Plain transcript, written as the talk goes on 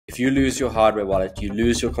If you lose your hardware wallet, you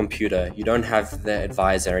lose your computer, you don't have the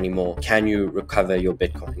advisor anymore, can you recover your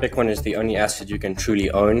Bitcoin? Bitcoin is the only asset you can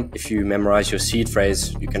truly own. If you memorize your seed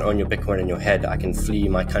phrase, you can own your Bitcoin in your head. I can flee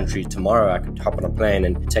my country tomorrow. I could hop on a plane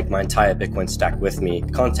and take my entire Bitcoin stack with me. I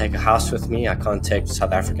can't take a house with me. I can't take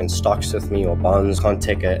South African stocks with me or bonds. I can't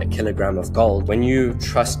take a kilogram of gold. When you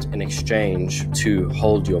trust an exchange to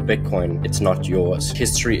hold your Bitcoin, it's not yours.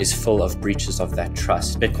 History is full of breaches of that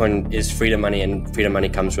trust. Bitcoin is freedom money, and freedom money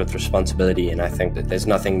comes with responsibility. And I think that there's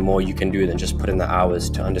nothing more you can do than just put in the hours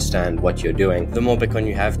to understand what you're doing. The more Bitcoin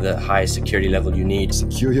you have, the higher security level you need.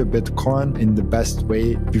 Secure your Bitcoin in the best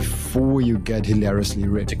way before you get hilariously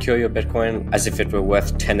rich. Secure your Bitcoin as if it were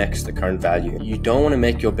worth 10x the current value. You don't want to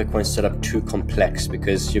make your Bitcoin setup too complex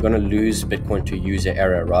because you're going to lose Bitcoin to user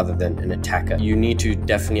error rather than an attacker. You need to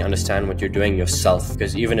definitely understand what you're doing yourself,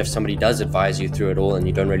 because even if somebody does advise you through it all and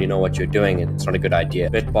you don't really know what you're doing, it's not a good idea.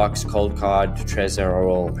 BitBox, Cold Card, Trezor are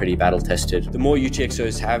all pretty battle tested. The more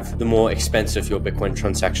UTXOs have, the more expensive your Bitcoin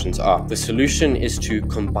transactions are. The solution is to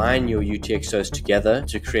combine your UTXOs together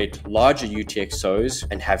to create larger UTXOs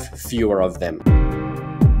and have fewer of them.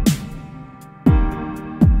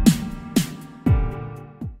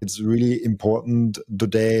 It's really important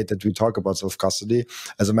today that we talk about self-custody.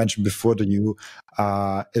 As I mentioned before to you,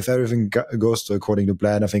 if everything goes according to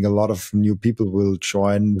plan, I think a lot of new people will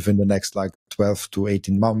join within the next 12 to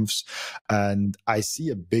 18 months. And I see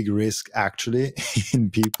a big risk actually in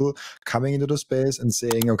people coming into the space and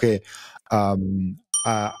saying, okay,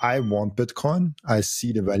 I want Bitcoin. I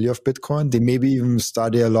see the value of Bitcoin. They maybe even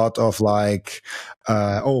study a lot of why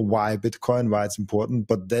Bitcoin, why it's important.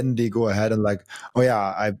 But then they go ahead and oh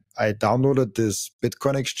yeah, I downloaded this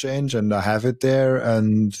Bitcoin exchange and I have it there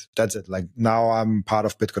and that's it. Now I'm part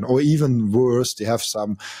of Bitcoin. Or even worse, they have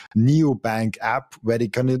some neobank app where they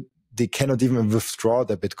cannot even withdraw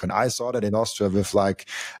their Bitcoin. I saw that in Austria with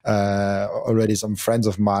already some friends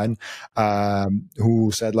of mine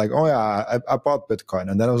who said oh yeah, I bought Bitcoin.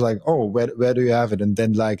 And then I was like, oh, where do you have it? And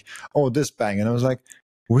then oh, this bank. And I was like,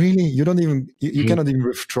 really? You don't even, you cannot even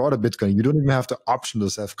withdraw the Bitcoin. You don't even have the option to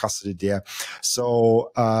self-custody there. So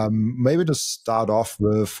maybe to start off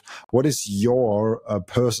with, what is your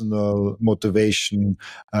personal motivation?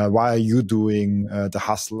 Why are you doing the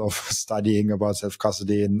hustle of studying about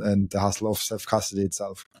self-custody and the hustle of self-custody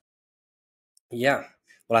itself? Yeah.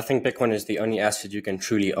 Well, I think Bitcoin is the only asset you can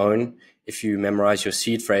truly own. If you memorize your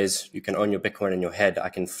seed phrase, you can own your Bitcoin in your head. I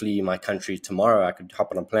can flee my country tomorrow. I could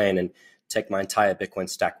hop on a plane and take my entire Bitcoin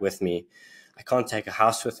stack with me. I can't take a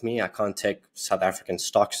house with me. I can't take South African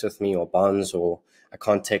stocks with me or bonds, or I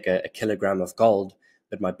can't take a kilogram of gold,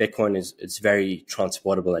 but my Bitcoin is very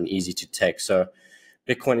transportable and easy to take. So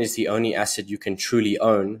Bitcoin is the only asset you can truly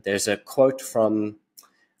own. There's a quote from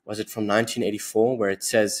 1984 where it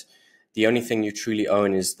says, the only thing you truly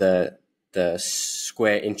own is the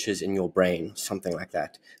square inches in your brain, something like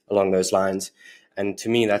that, along those lines. And to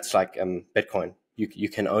me, that's like Bitcoin. You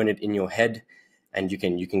can own it in your head and you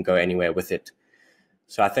can go anywhere with it.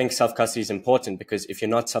 So I think self-custody is important because if you're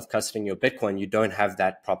not self-custodying your Bitcoin, you don't have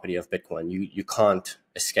that property of Bitcoin. You can't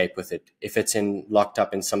escape with it. If it's locked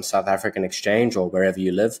up in some South African exchange or wherever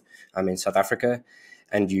you live, I'm in South Africa,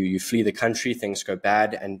 and you flee the country, things go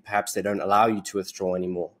bad, and perhaps they don't allow you to withdraw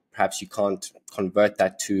anymore. Perhaps you can't convert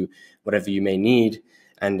that to whatever you may need,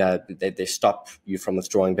 and they stop you from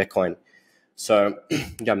withdrawing Bitcoin. So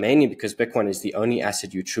yeah, mainly because Bitcoin is the only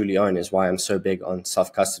asset you truly own is why I'm so big on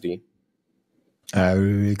self-custody.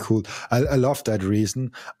 Really cool. I love that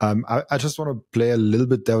reason. I just want to play a little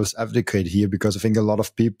bit devil's advocate here because I think a lot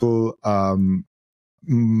of people,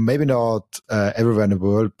 maybe not everywhere in the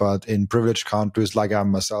world, but in privileged countries like I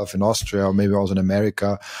myself in Austria or maybe also in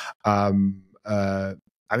America,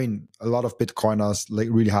 I mean, a lot of Bitcoiners,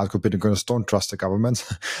 really hardcore Bitcoiners, don't trust the government,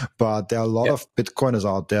 but there are a lot of Bitcoiners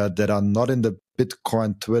out there that are not in the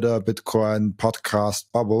Bitcoin Twitter, Bitcoin podcast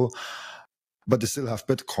bubble, but they still have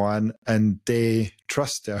Bitcoin and they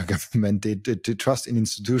trust their government. They trust in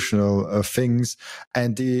institutional things,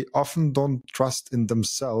 and they often don't trust in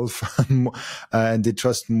themselves, and they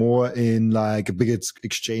trust more in a big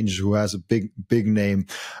exchange who has a big name.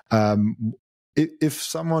 If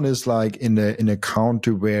someone is in a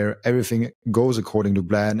country where everything goes according to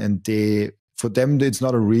plan and for them, it's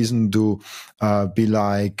not a reason to be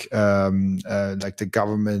like the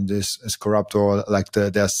government is corrupt or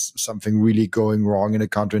there's something really going wrong in the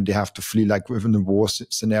country and they have to flee within the war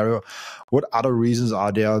scenario. What other reasons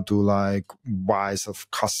are there to why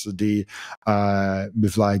self-custody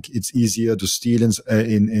with it's easier to steal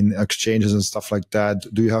in exchanges and stuff like that?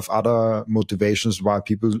 Do you have other motivations why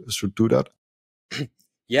people should do that?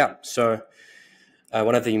 Yeah, so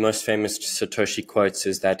One of the most famous Satoshi quotes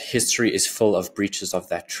is that history is full of breaches of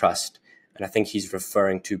that trust. And I think he's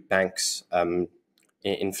referring to banks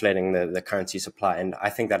inflating the currency supply. And I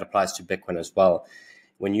think that applies to Bitcoin as well.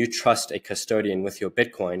 When you trust a custodian with your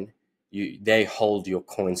Bitcoin, they hold your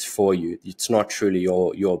coins for you. It's not truly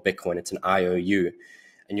your Bitcoin, it's an IOU.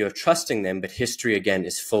 And you're trusting them, but history, again,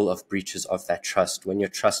 is full of breaches of that trust. When you're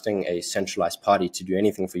trusting a centralized party to do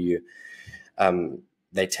anything for you,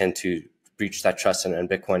 they tend to breach that trust, and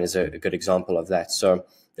Bitcoin is a good example of that. So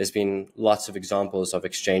there's been lots of examples of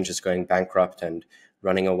exchanges going bankrupt and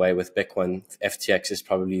running away with Bitcoin. FTX is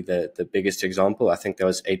probably the biggest example. I think there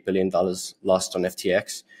was $8 billion lost on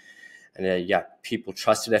FTX. And people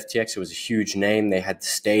trusted FTX. It was a huge name. They had the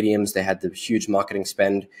stadiums. They had the huge marketing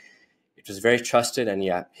spend. It was very trusted. And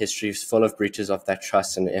history is full of breaches of that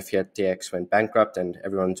trust. And FTX went bankrupt and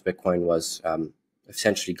everyone's Bitcoin was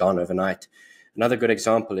essentially gone overnight. Another good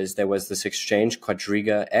example is there was this exchange,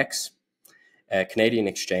 Quadriga X, a Canadian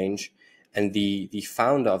exchange, and the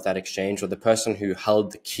founder of that exchange, or the person who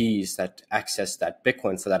held the keys that accessed that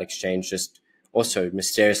Bitcoin for that exchange, just also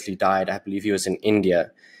mysteriously died. I believe he was in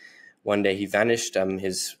India. One day he vanished.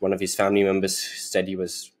 One of his family members said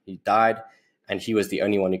he died, and he was the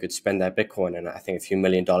only one who could spend that Bitcoin. And I think a few $1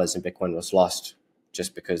 million in Bitcoin was lost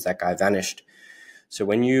just because that guy vanished. So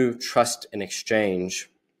when you trust an exchange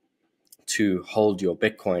to hold your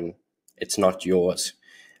Bitcoin, it's not yours.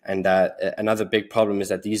 And another big problem is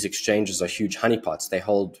that these exchanges are huge honeypots. They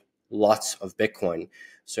hold lots of Bitcoin.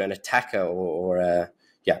 So an attacker or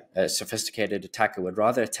a sophisticated attacker would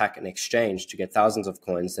rather attack an exchange to get thousands of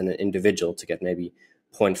coins than an individual to get maybe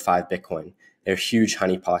 0.5 Bitcoin. They're huge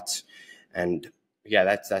honeypots. And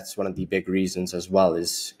that's one of the big reasons as well,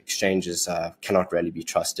 is exchanges cannot really be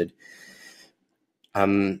trusted.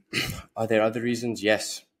 Are there other reasons?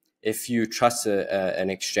 Yes. If you trust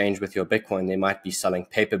an exchange with your Bitcoin, they might be selling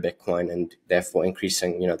paper Bitcoin and therefore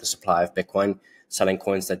increasing, the supply of Bitcoin, selling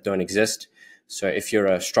coins that don't exist. So if you're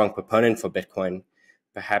a strong proponent for Bitcoin,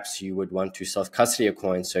 perhaps you would want to self-custody your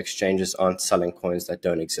coins so exchanges aren't selling coins that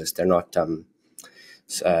don't exist. They're not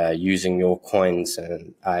using your coins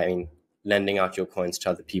and lending out your coins to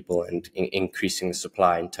other people and increasing the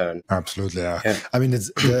supply in turn. Absolutely, yeah. I mean,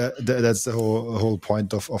 that's the whole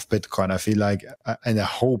point of Bitcoin. I feel like, and I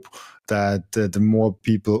hope that the more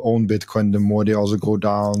people own Bitcoin, the more they also go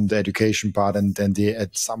down the education part, and then they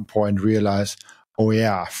at some point realize, oh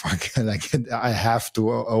yeah, fuck, like I have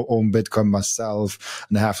to own Bitcoin myself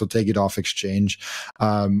and I have to take it off exchange.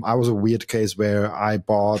 I was a weird case where I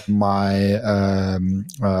bought my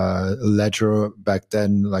ledger back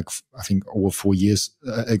then, like I think over 4 years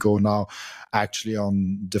ago now, actually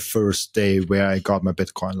on the first day where I got my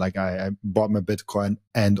Bitcoin. Like I bought my Bitcoin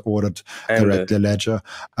and ordered directly a ledger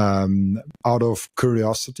out of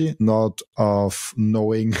curiosity, not of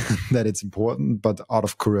knowing that it's important, but out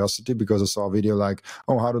of curiosity, because I saw a video like,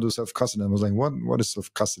 oh, how to do self-custody. And I was like, what is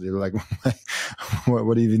self-custody? Like,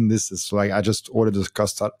 what even this is? So like, I just ordered this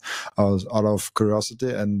custody out of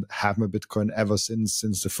curiosity and have my Bitcoin ever since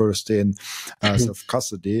the first day in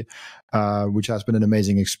self-custody, which has been an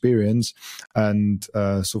amazing experience. And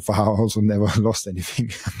so far, I also never lost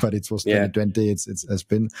anything, but it was 2020. It has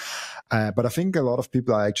been. But I think a lot of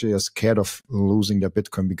people are actually scared of losing their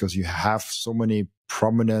Bitcoin because you have so many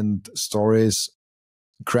prominent stories.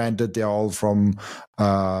 Granted, they're all from,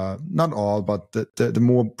 not all, but the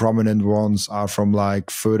more prominent ones are from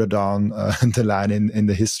like further down the line in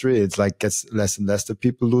the history. It's like gets less and less that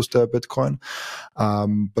people lose their Bitcoin.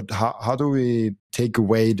 But how do we take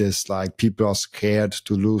away this? Like people are scared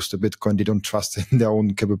to lose the Bitcoin. They don't trust in their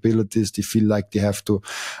own capabilities. They feel like they have to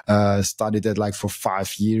study that like for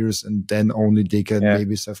 5 years and then only they can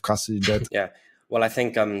maybe self-custody that. Yeah. Well, I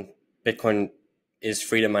think Bitcoin is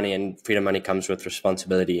freedom money, and freedom money comes with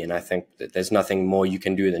responsibility. And I think that there's nothing more you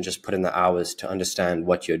can do than just put in the hours to understand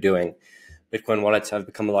what you're doing. Bitcoin wallets have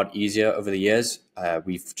become a lot easier over the years.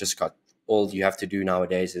 We've just got, all you have to do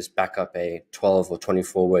nowadays is back up a 12 or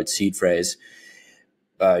 24 word seed phrase.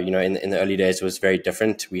 In the early days, it was very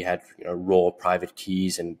different. We had raw private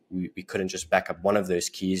keys, and we couldn't just back up one of those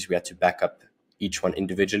keys. We had to back up each one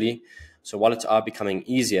individually. So wallets are becoming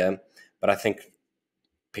easier, but I think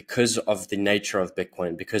because of the nature of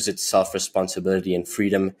Bitcoin, because it's self-responsibility and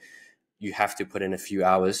freedom, you have to put in a few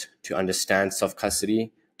hours to understand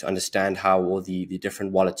self-custody, to understand how all the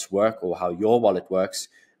different wallets work, or how your wallet works,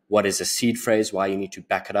 what is a seed phrase, why you need to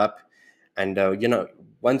back it up. And,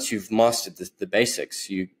 once you've mastered the basics,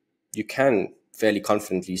 you can fairly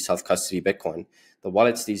confidently self-custody Bitcoin. The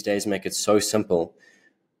wallets these days make it so simple.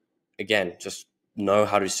 Again, just know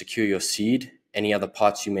how to secure your seed any other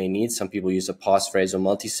parts you may need. Some people use a passphrase or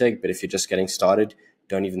multi-sig, but if you're just getting started,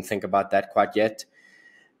 don't even think about that quite yet.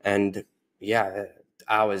 And yeah,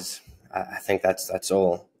 hours, I think that's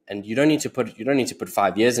all. And you don't need to put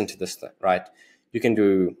 5 years into this thing, right? You can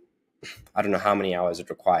do, I don't know how many hours it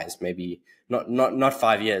requires. Maybe not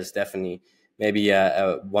 5 years, definitely. Maybe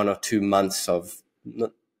 1 or 2 months of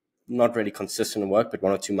not really consistent work, but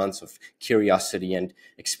 1 or 2 months of curiosity and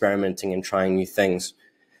experimenting and trying new things.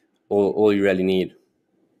 All you really need.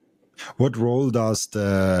 What role does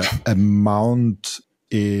the amount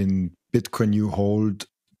in Bitcoin you hold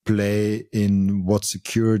play in what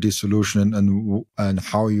security solution and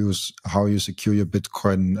how you secure your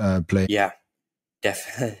Bitcoin play? Yeah,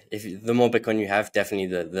 definitely. If the more Bitcoin you have, definitely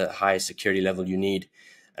the higher security level you need.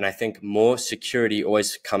 And I think more security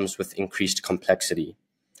always comes with increased complexity.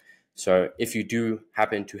 So if you do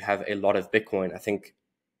happen to have a lot of Bitcoin, I think,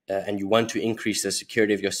 and you want to increase the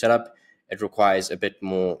security of your setup, it requires a bit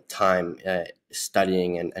more time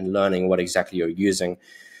studying and learning what exactly you're using.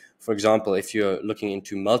 For example, if you're looking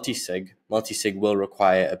into multi-sig will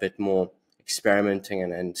require a bit more experimenting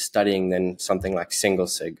and studying than something like single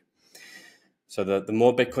sig. So the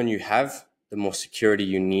more Bitcoin you have, the more security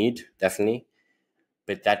you need, definitely.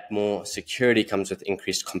 But that more security comes with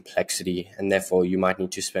increased complexity, and therefore you might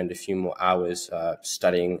need to spend a few more hours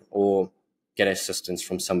studying or get assistance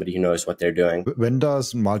from somebody who knows what they're doing. When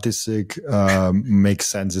does multi-sig make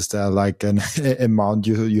sense? Is there like an amount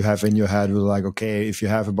you have in your head? Like, okay, if you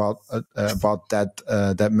have about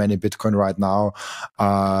that many Bitcoin right now,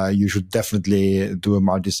 you should definitely do a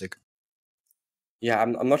multi-sig. Yeah,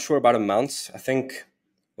 I'm not sure about amounts. I think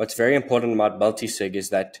what's very important about multi-sig is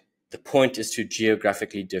that the point is to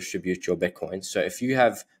geographically distribute your Bitcoin. So if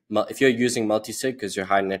you're using multi-sig because you're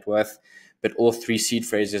high net worth, but all 3 seed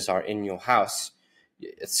phrases are in your house,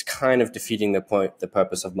 it's kind of defeating the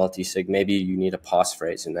purpose of multi-sig. Maybe you need a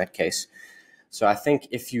passphrase in that case. So I think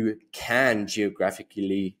if you can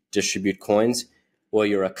geographically distribute coins, or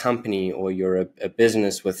you're a company or you're a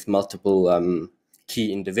business with multiple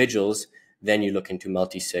key individuals, then you look into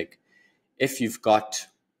multi-sig. If you've got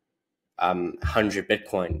 100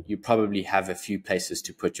 Bitcoin, you probably have a few places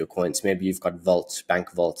to put your coins. Maybe you've got vaults,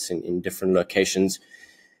 bank vaults in different locations.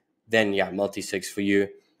 Then yeah, multi-sig's for you.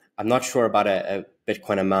 I'm not sure about a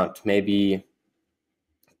Bitcoin amount, maybe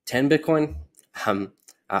 10 Bitcoin.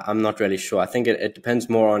 I'm not really sure. I think it depends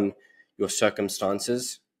more on your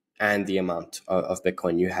circumstances and the amount of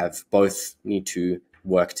Bitcoin you have. Both need to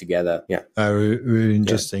work together. Yeah. Really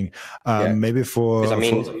interesting. Yeah. Maybe because I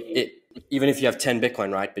mean, even if you have 10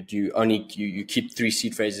 Bitcoin, right, but you keep 3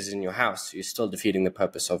 seed phrases in your house, you're still defeating the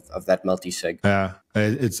purpose of that multi-sig. Yeah,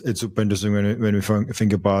 it's super interesting when we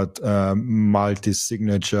think about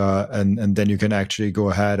multi-signature, and then you can actually go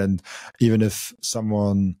ahead and even if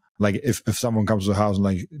someone like if someone comes to the house and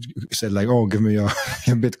like said like, oh, give me your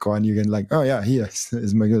Bitcoin, you can like, oh yeah, here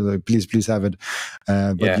is my good, like, please have it,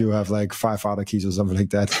 but you have like 5 other keys or something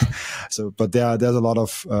like that. So but there's a lot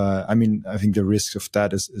of I mean, I think the risk of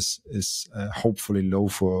that is hopefully low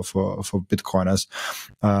for Bitcoiners,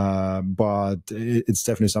 but it's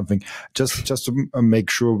definitely something. Just to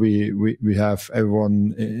make sure we have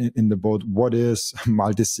everyone in the boat. What is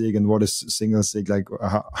multi-sig and what is single sig? Like,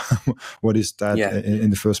 what is that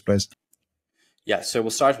in the first place? Yeah, so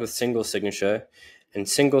we'll start with single signature. And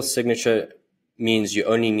single signature means you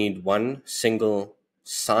only need one single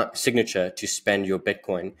signature to spend your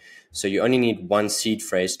Bitcoin. So you only need one seed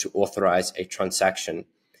phrase to authorize a transaction.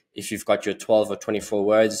 If you've got your 12 or 24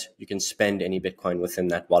 words, you can spend any Bitcoin within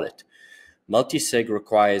that wallet. Multi-sig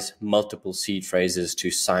requires multiple seed phrases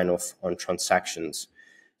to sign off on transactions.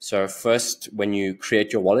 So first, when you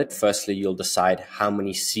create your wallet, firstly, you'll decide how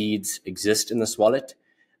many seeds exist in this wallet.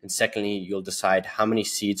 And secondly, you'll decide how many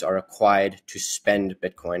seeds are required to spend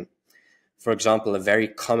Bitcoin. For example, a very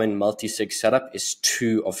common multi-sig setup is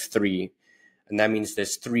 2 of 3. And that means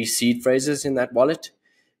there's 3 seed phrases in that wallet,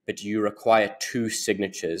 but you require 2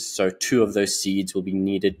 signatures. So 2 of those seeds will be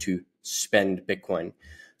needed to spend Bitcoin.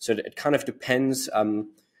 So it kind of depends.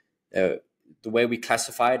 The way we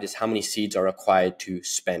classify it is how many seeds are required to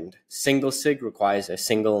spend. Single sig requires a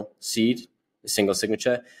single seed, a single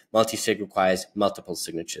signature. Multi-sig requires multiple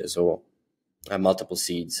signatures or multiple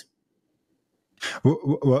seeds.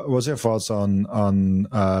 What's your thoughts on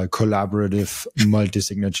collaborative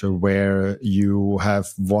multi-signature, where you have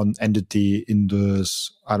one entity in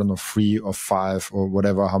this, I don't know, 3 or 5 or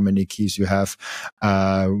whatever, how many keys you have,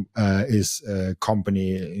 is a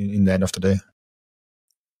company in the end of the day?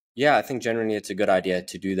 Yeah, I think generally it's a good idea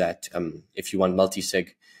to do that. If you want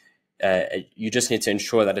multi-sig, you just need to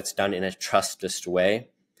ensure that it's done in a trustless way.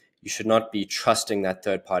 you should not be trusting that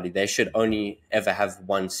third party. They should only ever have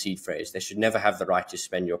one seed phrase. They should never have the right to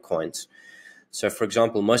spend your coins. So, for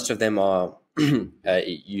example, most of them are,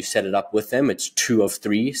 you set it up with them. It's 2 of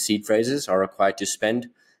 3 seed phrases are required to spend.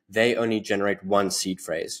 They only generate one seed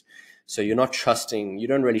phrase. So you're not trusting, you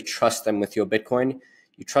don't really trust them with your Bitcoin.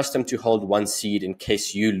 You trust them to hold one seed in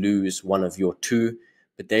case you lose one of your 2,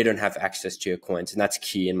 but they don't have access to your coins. And that's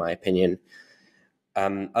key, in my opinion.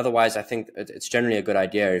 Otherwise, I think it's generally a good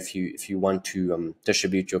idea if you want to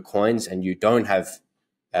distribute your coins and you don't have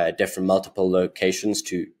different multiple locations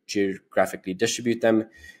to geographically distribute them.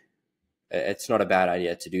 It's not a bad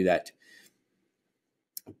idea to do that.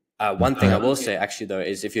 One thing I will say, actually, though,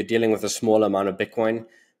 is if you're dealing with a small amount of Bitcoin,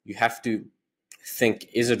 you have to think,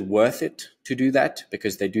 is it worth it to do that?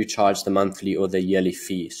 Because they do charge the monthly or the yearly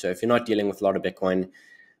fee. So if you're not dealing with a lot of Bitcoin,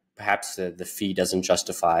 perhaps the fee doesn't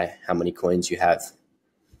justify how many coins you have.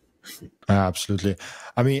 Absolutely.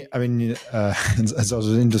 I mean, it's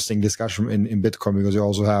also an interesting discussion in Bitcoin, because you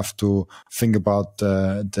also have to think about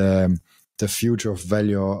the future of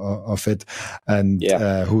value of it. And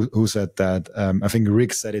who said that? I think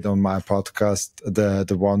Rick said it on my podcast,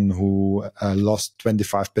 the one who lost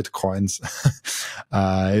 25 Bitcoins.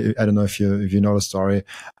 I don't know if you know the story,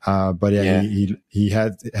 but he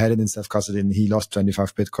had it in self custody and he lost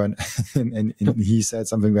 25 Bitcoin. and he said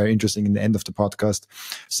something very interesting in the end of the podcast: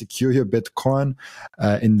 secure your Bitcoin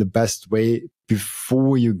in the best way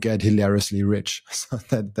before you get hilariously rich. So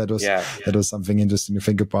that was something interesting to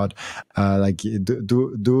think about. Like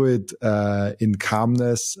do it in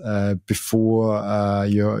calmness before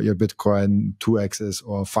your Bitcoin 2x's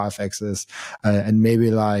or 5x's, and maybe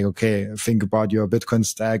like, okay, think about your Bitcoin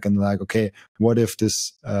stack and like, okay, what if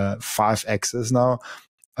this 5x's now?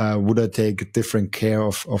 Would I take different care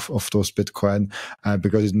of those Bitcoin,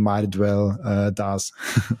 because it might well does.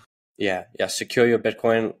 Yeah. Secure your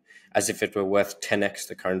Bitcoin as if it were worth 10x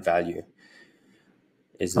the current value.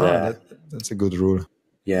 That's a good rule.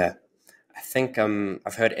 Yeah, I think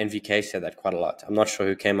I've heard NVK say that quite a lot. I'm not sure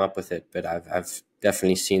who came up with it, but I've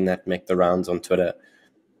definitely seen that make the rounds on Twitter.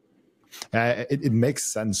 It makes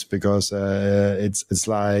sense, because it's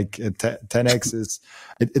like 10x is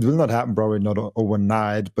it will not happen, probably not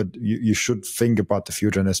overnight, but you should think about the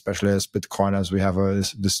future, and especially as Bitcoiners we have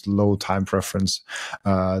this low time preference.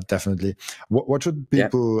 Definitely. What should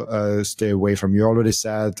people stay away from? You already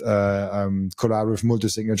said collaborative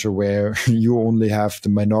multi-signature, where you only have the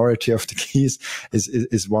minority of the keys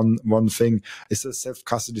is one thing. Is there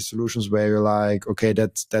self-custody solutions where you're like, okay,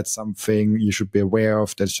 that's something you should be aware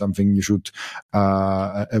of, that's something you should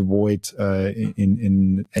avoid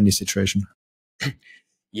in any situation?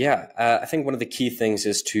 I think one of the key things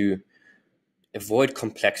is to avoid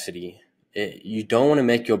complexity. You don't want to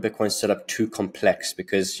make your Bitcoin setup too complex,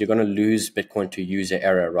 because you're going to lose Bitcoin to user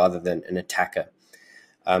error rather than an attacker.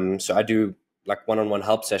 So I do like one-on-one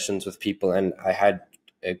help sessions with people, and I had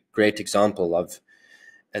a great example of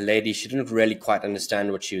a lady. She didn't really quite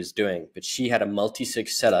understand what she was doing, but she had a multi-sig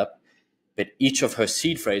setup, but each of her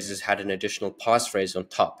seed phrases had an additional passphrase on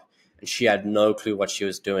top, and she had no clue what she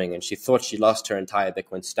was doing, and she thought she lost her entire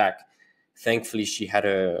Bitcoin stack. Thankfully, she had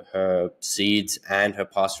her seeds and her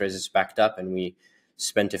passphrases backed up, and we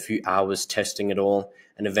spent a few hours testing it all,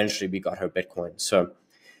 and eventually we got her Bitcoin. So,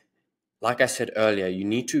 like I said earlier, you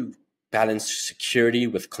need to balance security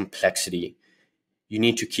with complexity. You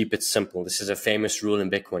need to keep it simple. This is a famous rule in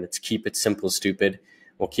Bitcoin. It's keep it simple, stupid,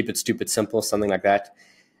 or keep it stupid, simple, something like that.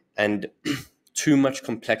 And too much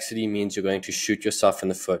complexity means you're going to shoot yourself in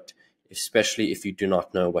the foot, especially if you do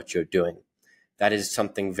not know what you're doing. That is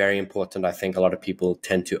something very important I think a lot of people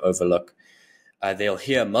tend to overlook. They'll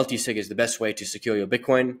hear multi-sig is the best way to secure your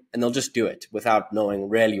Bitcoin, and they'll just do it without knowing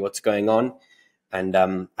really what's going on. And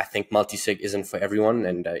I think multi-sig isn't for everyone,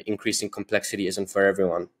 and increasing complexity isn't for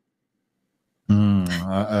everyone.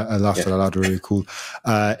 I love that a lot. Really cool.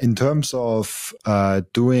 In terms of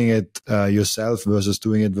doing it yourself versus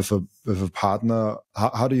doing it with a partner,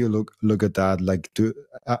 how do you look at that? Like,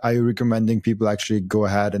 are you recommending people actually go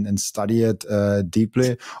ahead and study it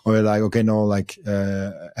deeply, or you're like, okay, no, like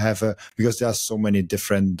because there's so many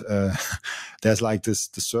different. There's like the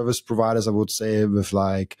service providers, I would say, with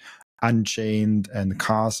like Unchained and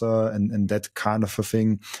Casa and that kind of a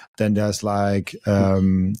thing. Then there's like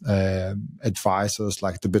advisors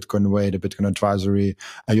like the Bitcoin Way, the Bitcoin Advisory.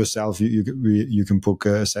 Yourself, you can book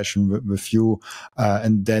a session with you,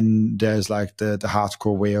 and then there's like the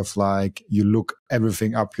hardcore way of like you look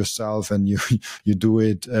everything up yourself and you do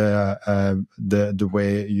it the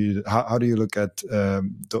way you. How do you look at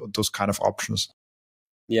those kind of options?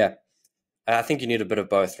 Yeah, I think you need a bit of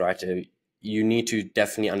both, right? You need to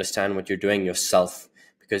definitely understand what you're doing yourself,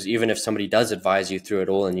 because even if somebody does advise you through it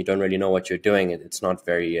all and you don't really know what you're doing, it's not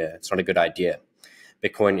a good idea.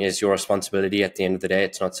 Bitcoin is your responsibility at the end of the day.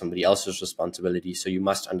 It's not somebody else's responsibility. So you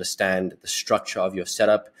must understand the structure of your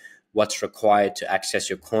setup, what's required to access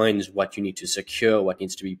your coins, what you need to secure, what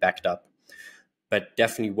needs to be backed up. But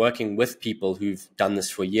definitely working with people who've done this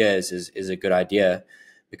for years is a good idea,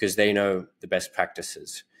 because they know the best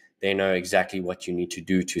practices. They know exactly what you need to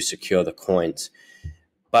do to secure the coins.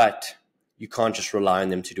 But you can't just rely on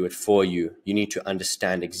them to do it for you. You need to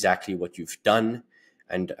understand exactly what you've done.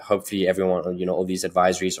 And hopefully everyone, all these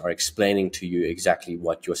advisories are explaining to you exactly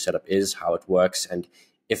what your setup is, how it works. And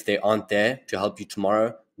if they aren't there to help you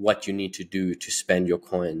tomorrow, what you need to do to spend your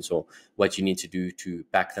coins, or what you need to do to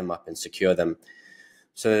back them up and secure them.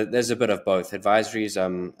 So there's a bit of both. Advisories,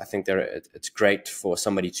 I think it's great for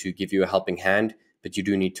somebody to give you a helping hand, but you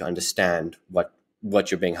do need to understand what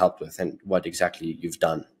you're being helped with and what exactly you've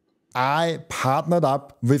done. I partnered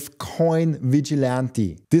up with Coin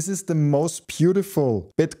Vigilante. This is the most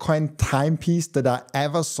beautiful Bitcoin timepiece that I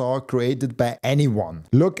ever saw created by anyone.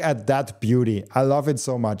 Look at that beauty. I love it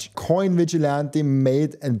so much. Coin Vigilante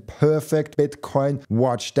made a perfect Bitcoin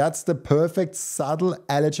watch. That's the perfect, subtle,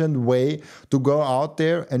 elegant way to go out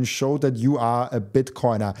there and show that you are a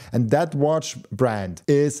Bitcoiner. And that watch brand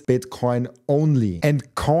is Bitcoin only.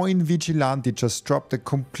 And Coin Vigilante just dropped a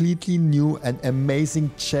completely new and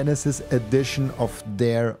amazing Genesis edition of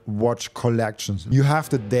their watch collections. You have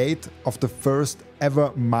the date of the first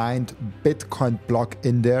ever mined Bitcoin block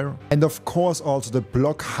in there, and of course also the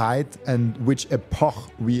block height and which epoch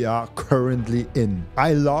we are currently in.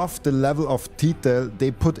 I love the level of detail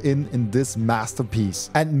they put in this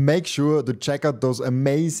masterpiece, and make sure to check out those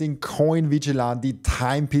amazing Coin Vigilante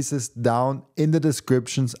timepieces down in the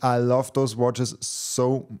descriptions. I love those watches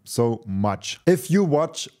so much. If you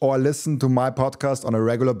watch or listen to my podcast on a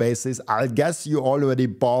regular basis, I guess you already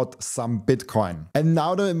bought some Bitcoin. And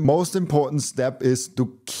now the most important step is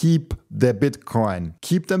to keep the Bitcoin.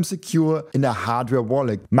 Keep them secure in a hardware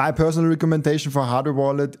wallet. My personal recommendation for hardware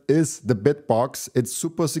wallet is the BitBox. It's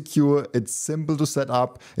super secure. It's simple to set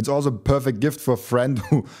up. It's also a perfect gift for a friend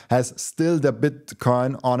who has still their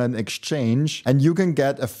Bitcoin on an exchange. And you can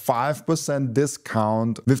get a 5%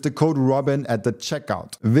 discount with the code Robin at the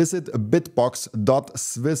checkout. Visit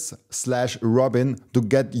bitbox.swiss/Robin to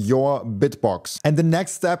get your BitBox. And the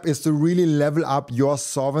next step is to really level up your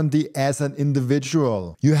sovereignty as an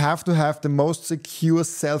individual. You have to have the most secure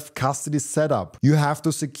self-custody setup. You have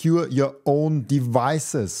to secure your own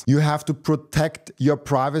devices. You have to protect your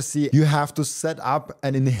privacy. You have to set up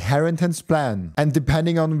an inheritance plan. And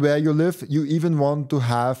depending on where you live, you even want to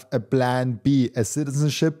have a plan B, a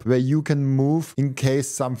citizenship where you can move in case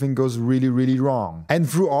something goes really wrong. And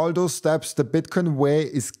through all those steps, the Bitcoin way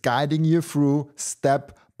is guiding you through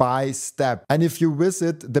step by step. And if you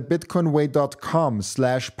visit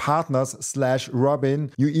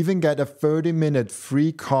thebitcoinway.com/partners/Robin, you even get a 30-minute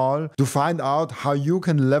free call to find out how you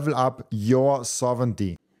can level up your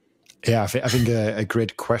sovereignty. Yeah, I think a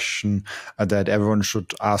great question that everyone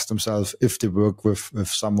should ask themselves if they work with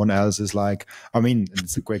someone else is like, I mean,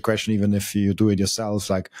 it's a great question even if you do it yourself,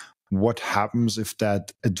 like, what happens if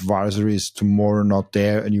that advisory is tomorrow not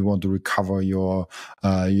there and you want to recover your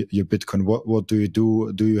Bitcoin? What do you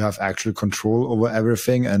do? Do you have actual control over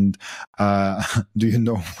everything? And do you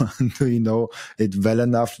know it well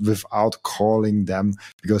enough without calling them,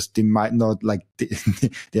 because they might not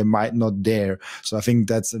they might not dare. So I think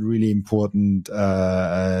that's a really important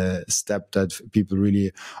step that people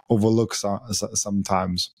really overlook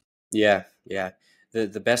sometimes. Yeah.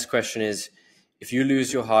 The best question is, if you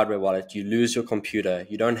lose your hardware wallet, you lose your computer,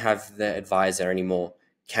 you don't have the advisor anymore,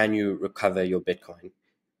 can you recover your Bitcoin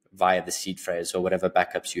via the seed phrase or whatever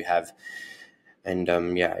backups you have? And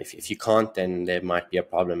if you can't, then there might be a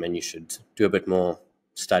problem and you should do a bit more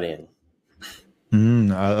studying.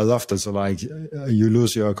 I love that. So like you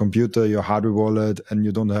lose your computer, your hardware wallet, and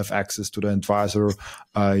you don't have access to the advisor.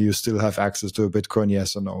 You still have access to a Bitcoin,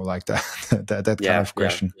 yes or no, like that. that kind of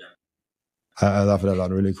question. Yeah. I love it a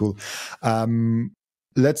lot. Really cool.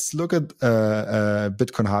 Let's look at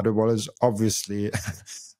Bitcoin hardware wallets. Obviously,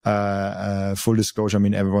 full disclosure, I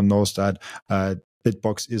mean, everyone knows that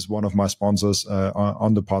BitBox is one of my sponsors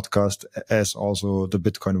on the podcast, as also the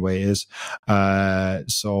Bitcoin way is.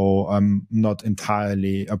 So I'm not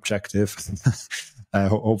entirely objective.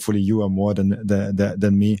 Hopefully you are more than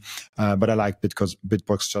me. But I like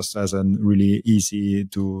BitBox just as a really easy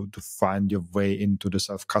to find your way into the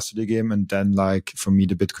self-custody game. And then like for me,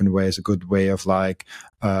 the Bitcoin way is a good way of like,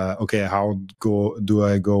 okay, how do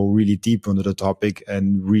I go really deep into the topic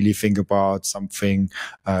and really think about something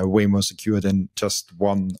way more secure than just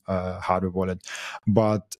one hardware wallet.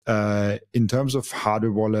 But in terms of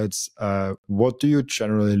hardware wallets, what do you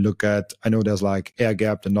generally look at? I know there's like air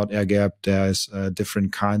gapped and not air gapped. There's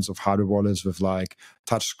different kinds of hardware wallets with like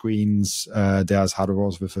touch screens. There's hardware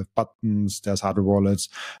wallets with buttons. There's hardware wallets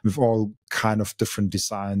with all kind of different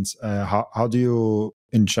designs. How do you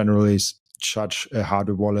in general judge a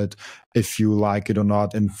hardware wallet, if you like it or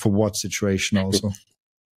not, and for what situation also?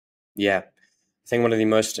 Yeah. I think one of the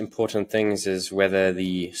most important things is whether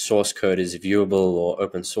the source code is viewable or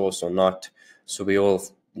open source or not. So we all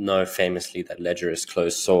know famously that Ledger is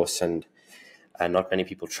closed source, and not many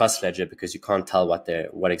people trust Ledger because you can't tell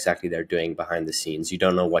what exactly they're doing behind the scenes. You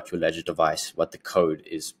don't know what your Ledger device, what the code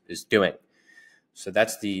is doing. So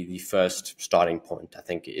that's the first starting point, I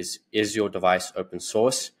think, is your device open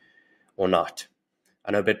source or not?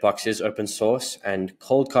 I know BitBox is open source and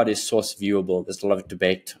Coldcard is source viewable. There's a lot of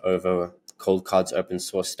debate over Coldcard's open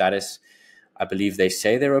source status. I believe they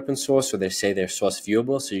say they're open source or they say they're source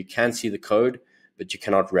viewable. So you can see the code, but you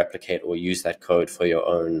cannot replicate or use that code for your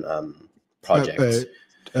own projects.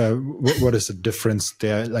 What is the difference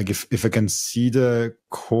there? Like if I can see the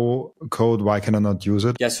code, why can I not use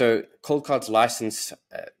it? Yeah, so Coldcard's license,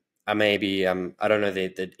 I don't know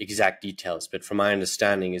the exact details, but from my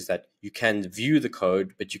understanding is that you can view the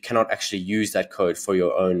code, but you cannot actually use that code for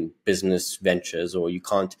your own business ventures, or you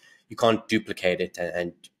can't duplicate it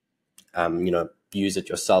and use it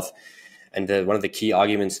yourself. And one of the key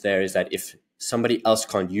arguments there is that if somebody else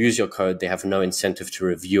can't use your code, they have no incentive to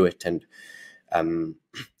review it and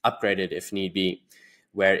upgrade it if need be.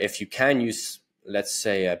 Where if you can use, let's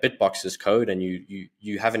say, BitBox's code, and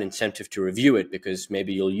you have an incentive to review it because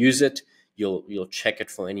maybe you'll use it, you'll check it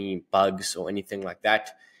for any bugs or anything like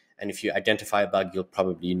that, and if you identify a bug, you'll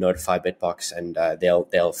probably notify BitBox, and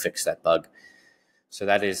they'll fix that bug. So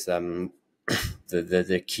that is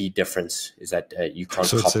the key difference, is that you can't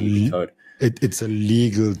copy the code. It's a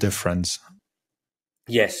legal difference.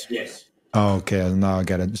 Yes. Oh, okay, now I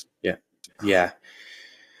get it. Yeah.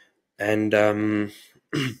 And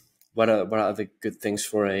what are other good things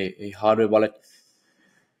for a hardware wallet?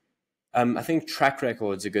 I think track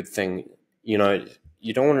record's a good thing. You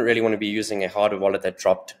don't really want to be using a hardware wallet that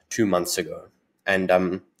dropped 2 months ago,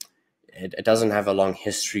 and it doesn't have a long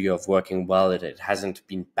history of working well. It hasn't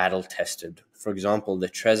been battle tested. For example, the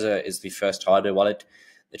Trezor is the first hardware wallet.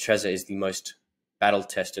 The Trezor is the most battle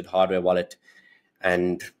tested hardware wallet,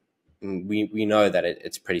 and we know that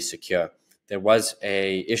it's pretty secure. There was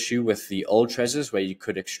a issue with the old Trezors where you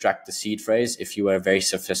could extract the seed phrase if you were very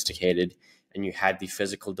sophisticated and you had the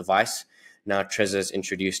physical device. Now Trezor's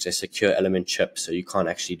introduced a secure element chip, so you can't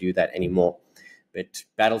actually do that anymore. But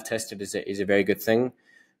battle tested is a very good thing.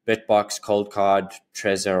 BitBox, Coldcard,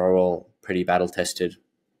 Trezor are all pretty battle tested.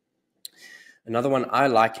 Another one, I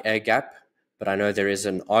like AirGap, but I know there is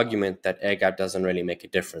an argument that AirGap doesn't really make a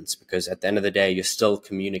difference, because at the end of the day, you're still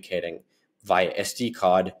communicating via SD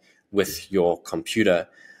card with your computer.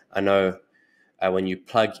 I know when you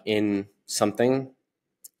plug in something,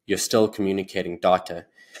 you're still communicating data.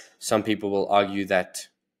 Some people will argue that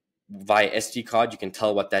via SD card, you can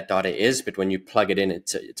tell what that data is, but when you plug it in,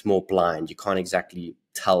 it's more blind. You can't exactly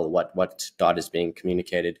tell what data is being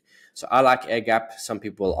communicated. So I like AirGap. Some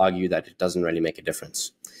people will argue that it doesn't really make a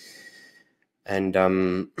difference. And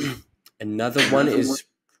another one is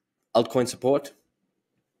altcoin support.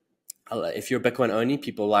 If you're Bitcoin only,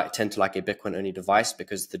 people tend to like a Bitcoin only device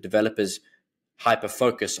because the developers hyper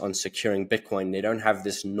focus on securing Bitcoin. They don't have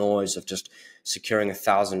this noise of just securing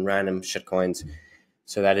 1,000 random shitcoins.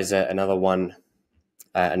 So that is another one,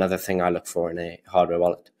 another thing I look for in a hardware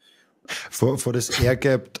wallet. For this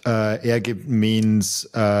AirGap means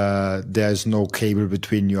there's no cable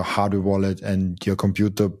between your hardware wallet and your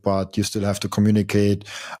computer, but you still have to communicate,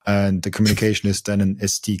 and the communication is then an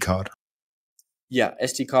SD card. Yeah,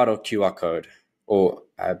 SD card or QR code, or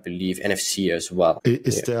I believe NFC as well.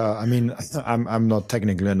 Is there? I mean, I'm not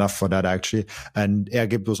technical enough for that actually. And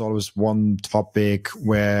AirGap was always one topic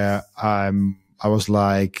where I was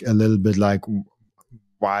like a little bit like,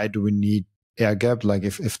 why do we need AirGap? Like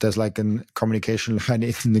if there's like a communication line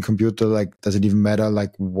in the computer, like does it even matter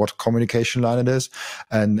like what communication line it is?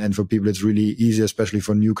 And for people it's really easy, especially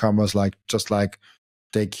for newcomers, like just like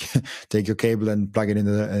take take your cable and plug it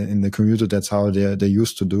in the computer. That's how they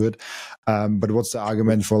used to do it. But what's the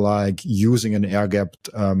argument for like using an air-gapped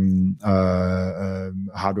hardware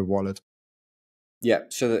wallet? Yeah,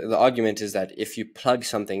 so the argument is that if you plug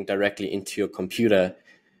something directly into your computer,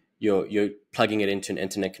 you're plugging it into an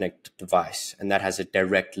internet connected device, and that has a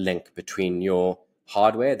direct link between your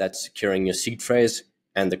hardware that's securing your seed phrase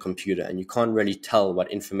and the computer, and you can't really tell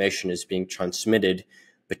what information is being transmitted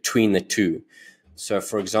between the two. So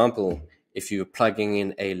for example, if you're plugging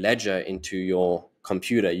in a ledger into your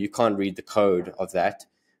computer, you can't read the code of that.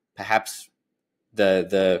 Perhaps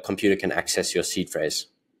the computer can access your seed phrase.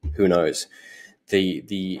 Who knows?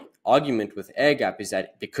 The argument with air gap is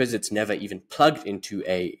that because it's never even plugged into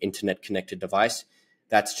a internet connected device,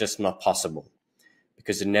 that's just not possible,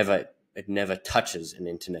 because it never touches an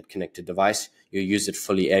internet connected device. You use it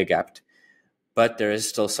fully air gapped, but there is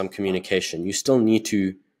still some communication. You still need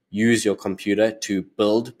to use your computer to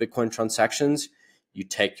build Bitcoin transactions. You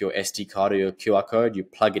take your SD card or your QR code, you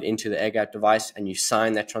plug it into the air gap device, and you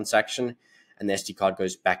sign that transaction, and the SD card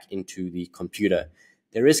goes back into the computer.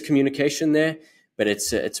 There is communication there, but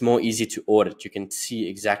it's more easy to audit. You can see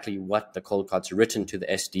exactly what the cold card's written to the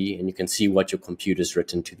SD, and you can see what your computer's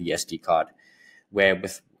written to the SD card. Where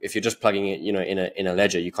if you're just plugging it, in a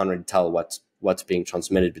ledger, you can't really tell what's being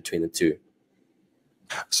transmitted between the two.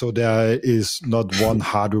 So there is not one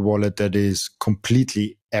hardware wallet that is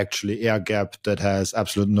completely actually air-gapped, that has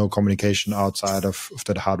absolutely no communication outside of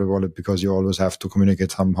that hardware wallet, because you always have to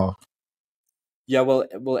communicate somehow. Yeah, well,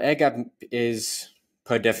 air gap is,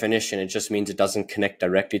 per definition, it just means it doesn't connect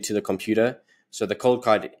directly to the computer. So the cold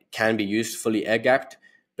card can be used fully air gapped,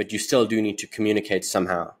 but you still do need to communicate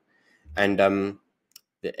somehow. And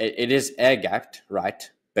it is air gapped,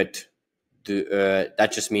 right? But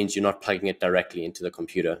that just means you're not plugging it directly into the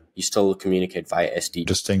computer. You still communicate via SD.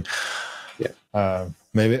 Interesting. Yeah.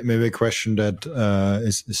 Maybe a question that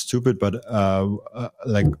is stupid, but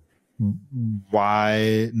like,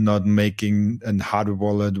 why not making a hardware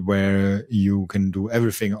wallet where you can do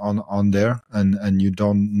everything on there, and you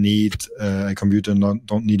don't need a computer,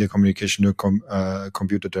 don't need a communication to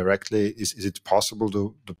computer directly? Is it possible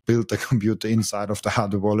to build the computer inside of the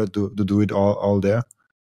hardware wallet to do it all there?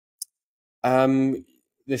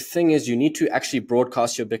 The thing is, you need to actually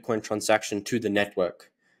broadcast your Bitcoin transaction to the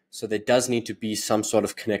network. So there does need to be some sort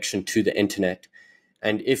of connection to the internet.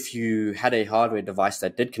 And if you had a hardware device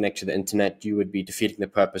that did connect to the internet, you would be defeating the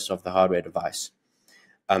purpose of the hardware device.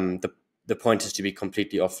 The point is to be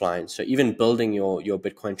completely offline. So even building your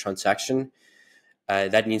Bitcoin transaction,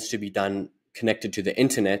 that needs to be done connected to the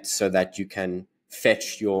internet, so that you can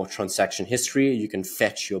fetch your transaction history, you can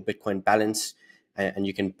fetch your Bitcoin balance, and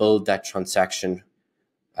you can build that transaction,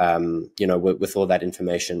 with all that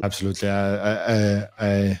information. Absolutely.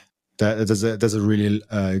 That's a really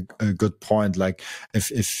a good point. Like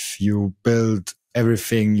if you build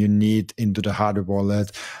everything you need into the hardware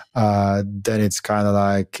wallet, then it's kind of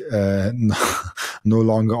like no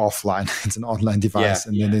longer offline. It's an online device,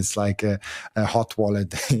 and then it's like a hot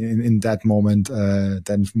wallet in that moment.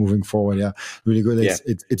 Then moving forward, really good.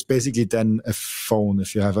 It's basically then a phone.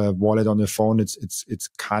 If you have a wallet on your phone, it's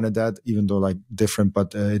kind of that, even though like different,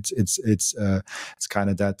 but it's kind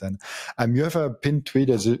of that. Then you have a pinned tweet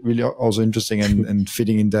that's really also interesting and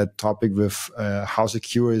fitting in that topic with how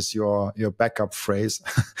secure is your backup phrase.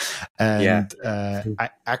 And I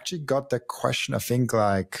actually got that question, I think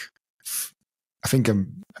a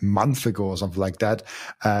month ago or something like that,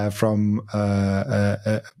 from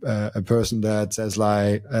a person that says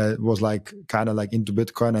was kind of into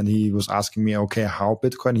Bitcoin, and he was asking me, okay, how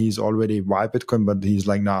Bitcoin? He's already why Bitcoin, but he's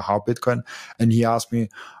like, now how Bitcoin? And he asked me,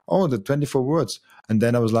 oh, the 24 words. And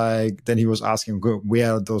then I was like, then he was asking,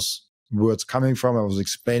 where are those words coming from? I was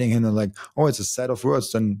explaining him, and like, oh, it's a set of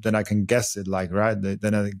words, then I can guess it, like, right,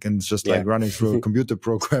 then I can just like run it through a computer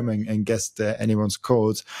program and guess anyone's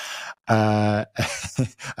codes. I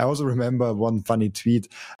also remember one funny tweet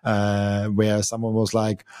where someone was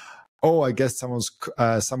like, oh, I guess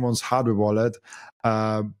someone's hardware wallet,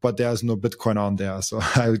 but there's no Bitcoin on there. So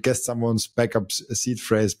I guess someone's backup seed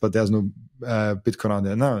phrase, but there's no Bitcoin on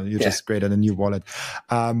there. No, you just created a new wallet.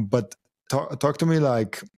 But talk to me,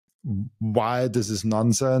 like, why this is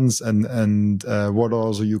nonsense, and what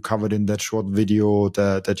also you covered in that short video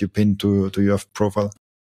that you pinned to your profile.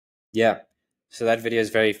 Yeah, so that video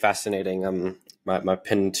is very fascinating. My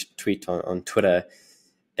pinned tweet on Twitter,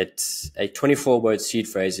 it's a 24-word seed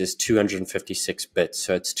phrase is 256 bits,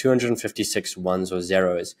 so it's 256 ones or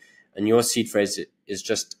zeros, and your seed phrase is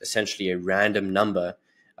just essentially a random number,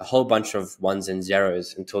 a whole bunch of ones and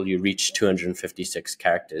zeros until you reach 256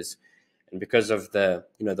 characters. And because of the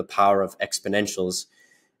power of exponentials,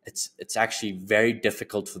 it's actually very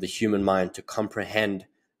difficult for the human mind to comprehend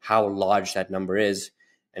how large that number is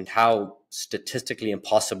and how statistically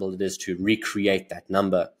impossible it is to recreate that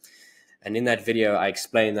number. And in that video, I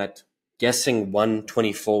explained that guessing one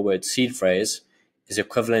 24-word seed phrase is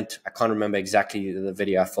equivalent, I can't remember exactly the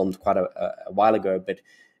video I filmed quite a while ago, but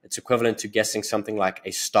it's equivalent to guessing something like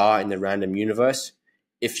a star in the random universe.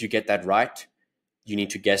 If you get that right, you need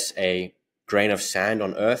to guess a grain of sand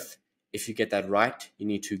on Earth. If you get that right, you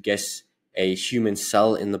need to guess a human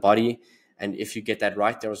cell in the body. And if you get that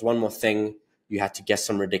right, there was one more thing. You had to guess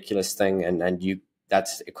some ridiculous thing, and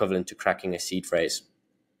that's equivalent to cracking a seed phrase.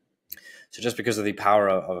 So just because of the power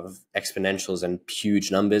of exponentials and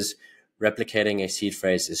huge numbers, replicating a seed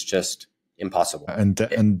phrase is just impossible. And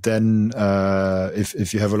then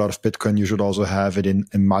if you have a lot of Bitcoin, you should also have it in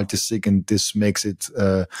multi-sig, and this makes it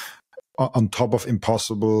on top of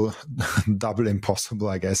impossible, double impossible,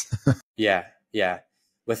 I guess. Yeah.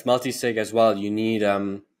 With multi-sig as well, you need,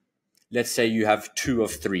 let's say you have 2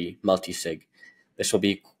 of 3 multi-sig. This will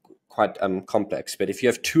be quite complex, but if you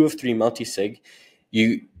have 2 of 3 multi-sig,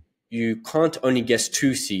 you can't only guess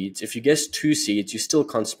 2 seeds. If you guess 2 seeds, you still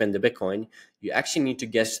can't spend the Bitcoin. You actually need to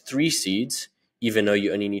guess 3 seeds, even though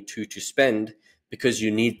you only need 2 to spend, because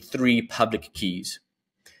you need 3 public keys.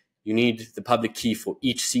 You need the public key for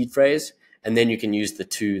each seed phrase, and then you can use the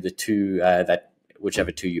two that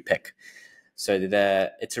whichever 2 you pick. So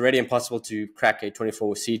it's already impossible to crack a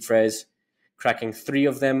 24 seed phrase. Cracking 3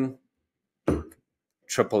 of them,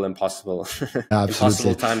 triple impossible.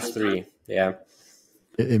 Impossible times 3. Yeah.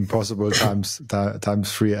 Impossible times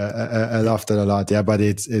 3. I love that a lot. Yeah, but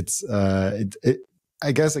it's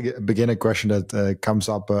I guess a beginner question that comes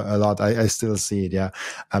up a lot. I still see it. Yeah,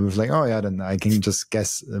 I was like, oh yeah, then I can just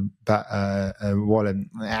guess wallet.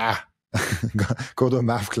 Go to a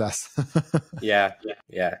math class. Yeah.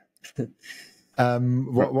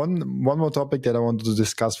 One more topic that I wanted to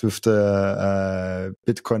discuss with the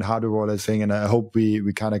Bitcoin hardware wallet thing, and I hope we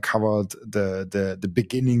kind of covered the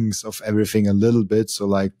beginnings of everything a little bit, so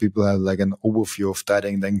like people have like an overview of that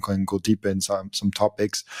and then can go deeper in some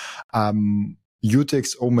topics.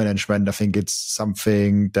 UTXO management, I think it's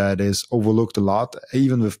something that is overlooked a lot,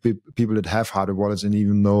 even with people that have hardware wallets, and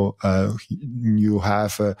even though you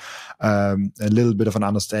have a little bit of an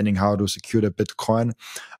understanding how to secure the Bitcoin.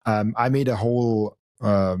 I made a whole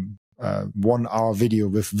 1-hour video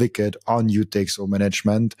with Wicked on UTXO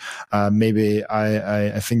management. Maybe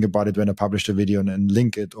I think about it when I publish the video and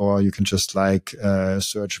link it, or you can just like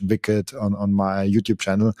search Wicked on my YouTube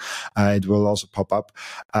channel. It will also pop up.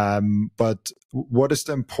 But what is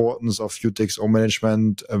the importance of UTXO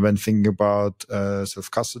management when thinking about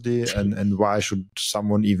self-custody, and why should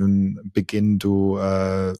someone even begin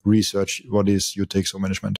to research what is UTXO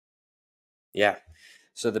management? Yeah.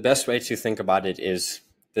 So the best way to think about it is,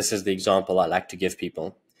 this is the example I like to give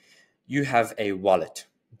people. You have a wallet,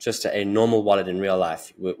 just a normal wallet in real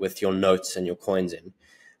life with your notes and your coins in.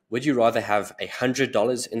 Would you rather have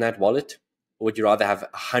 $100 in that wallet, or would you rather have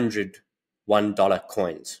 100 $1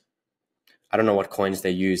 coins? I don't know what coins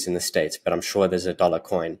they use in the States, but I'm sure there's a dollar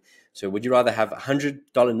coin. So would you rather have a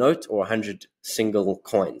 $100 note or 100 single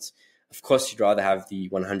coins? Of course, you'd rather have the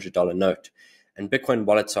 $100 note. And Bitcoin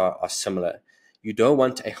wallets are similar. You don't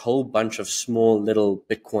want a whole bunch of small little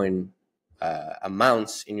Bitcoin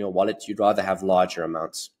amounts in your wallet. You'd rather have larger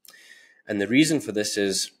amounts. And the reason for this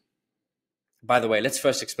is, by the way, let's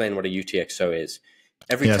first explain what a UTXO is.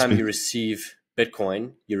 Every time you receive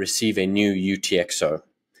Bitcoin, you receive a new UTXO.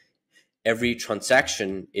 Every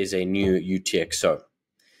transaction is a new UTXO.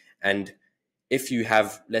 And if you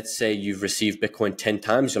have, let's say you've received Bitcoin 10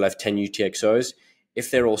 times, you'll have 10 UTXOs. If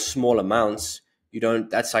they're all small amounts,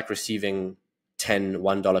 that's like receiving 10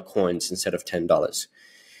 $1 coins instead of $10.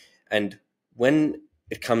 And when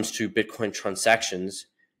it comes to Bitcoin transactions,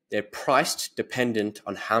 they're priced dependent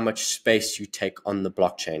on how much space you take on the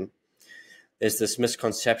blockchain. There's this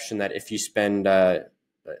misconception that if you spend,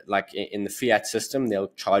 like in the fiat system,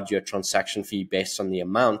 they'll charge you a transaction fee based on the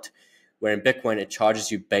amount, where in Bitcoin, it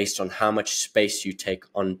charges you based on how much space you take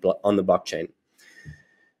on the blockchain.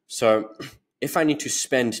 So if I need to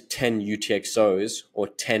spend 10 UTXOs or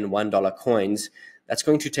 10 $1 coins, that's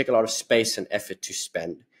going to take a lot of space and effort to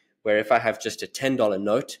spend. Where if I have just a $10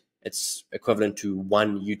 note, it's equivalent to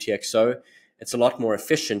 1 UTXO. It's a lot more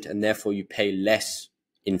efficient, and therefore you pay less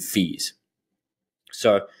in fees.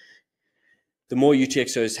 So the more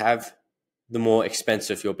UTXOs have, the more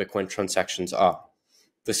expensive your Bitcoin transactions are.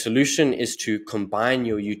 The solution is to combine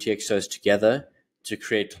your UTXOs together to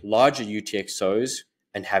create larger UTXOs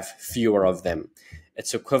and have fewer of them.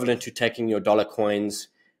 It's equivalent to taking your dollar coins,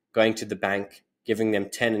 going to the bank, giving them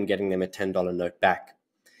 10 and getting them a $10 note back.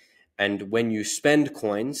 And when you spend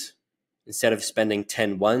coins, instead of spending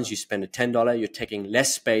 10 ones, you spend a $10, you're taking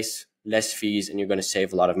less space, less fees, and you're going to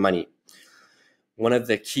save a lot of money. One of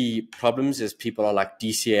the key problems is people are like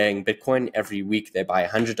DCAing Bitcoin. Every week they buy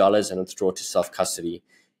 $100 and withdraw to self-custody.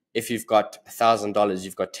 If you've got $1,000,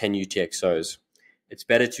 you've got 10 UTXOs. It's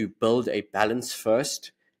better to build a balance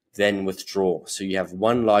first, then withdraw. So you have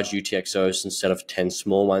one large UTXOs instead of 10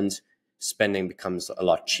 small ones. Spending becomes a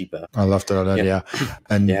lot cheaper. I love that. Yeah.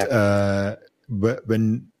 And Yeah.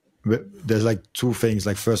 When there's like two things.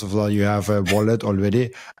 Like, first of all, you have a wallet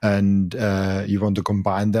already, and you want to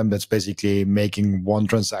combine them. That's basically making one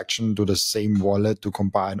transaction to the same wallet to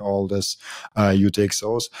combine all this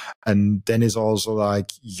UTXOs. And then is also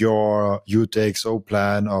like your UTXO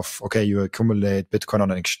plan of, okay, you accumulate Bitcoin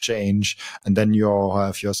on an exchange, and then you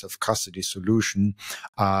have your self-custody solution.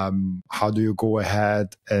 How do you go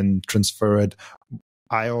ahead and transfer it?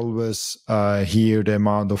 I always hear the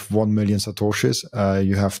amount of 1 million Satoshis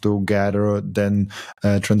you have to gather, then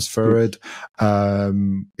transfer it.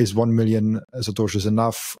 Is 1 million Satoshis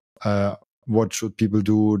enough? What should people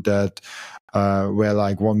do that where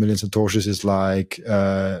like 1 million Satoshis is like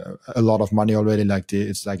a lot of money already, like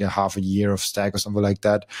it's like a half a year of stack or something like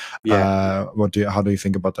that? Yeah. How do you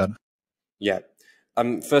think about that? Yeah.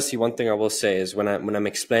 Firstly, one thing I will say is when I'm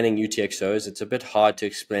explaining UTXOs, it's a bit hard to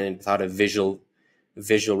explain it without a visual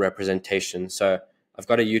representation. So I've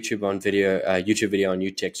got a YouTube video on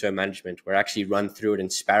UTXO management where I actually run through it in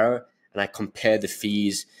Sparrow and I compare the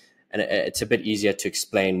fees, and it's a bit easier to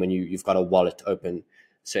explain when you've got a wallet open.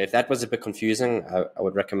 So if that was a bit confusing, I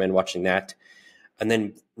would recommend watching that. And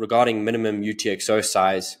then regarding minimum UTXO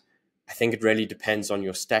size, I think it really depends on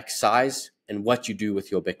your stack size and what you do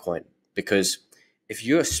with your Bitcoin. Because if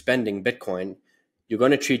you're spending Bitcoin, you're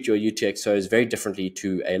going to treat your UTXOs very differently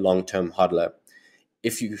to a long-term hodler.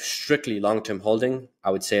 If you strictly long-term holding, I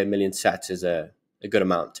would say 1 million sats is a good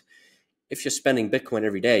amount. If you're spending Bitcoin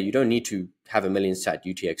every day, you don't need to have 1 million sat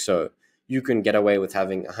UTXO. You can get away with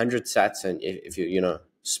having 100 sats, and if you're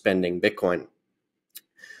spending Bitcoin.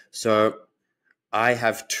 So I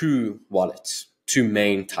have two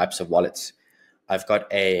main types of wallets. I've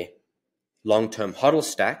got a long-term hodl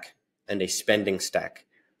stack and a spending stack.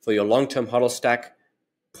 For your long-term hodl stack,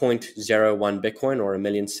 0.01 Bitcoin or 1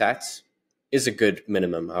 million sats is a good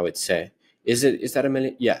minimum, I would say. Is that 1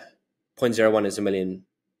 million? Yeah. 0.01 is 1 million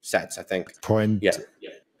sats, I think. Yeah.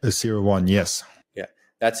 0.01, yes. Yeah,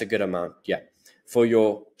 that's a good amount. Yeah. For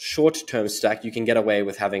your short-term stack, you can get away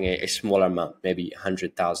with having a smaller amount, maybe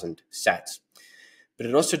 100,000 sats. But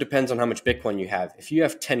it also depends on how much Bitcoin you have. If you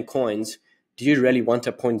have 10 coins, do you really want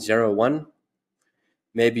a 0.01?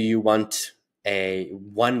 Maybe you want a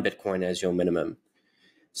 1 Bitcoin as your minimum.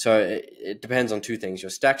 So it depends on two things, your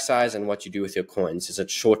stack size and what you do with your coins. Is it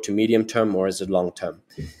short to medium term or is it long term?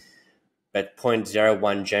 But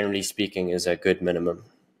 0.01, generally speaking, is a good minimum.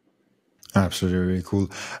 Absolutely, really cool.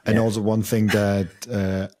 And also one thing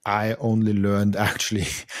that I only learned actually,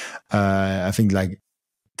 I think like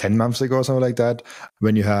 10 months ago or something like that,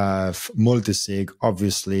 when you have multi-sig,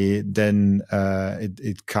 obviously, then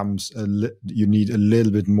it comes, you need a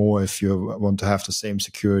little bit more if you want to have the same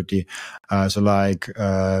security. So like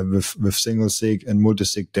with single sig and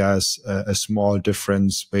multi-sig, there's a small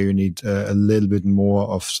difference where you need a little bit more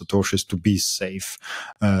of Satoshis to be safe.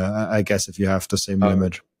 I guess if you have the same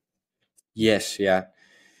limit. Yes, yeah.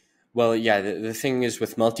 Well, yeah, the thing is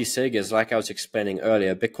with multi-sig is, like I was explaining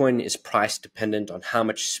earlier, Bitcoin is price dependent on how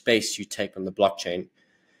much space you take on the blockchain.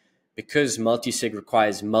 Because multi-sig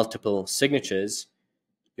requires multiple signatures,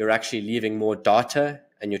 you're actually leaving more data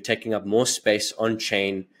and you're taking up more space on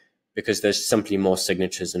chain because there's simply more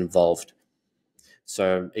signatures involved.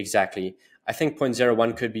 So exactly. I think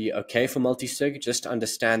 0.01 could be okay for multi-sig. Just to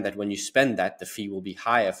understand that when you spend that, the fee will be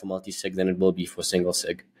higher for multi-sig than it will be for single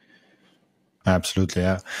sig. Absolutely,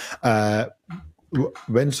 yeah.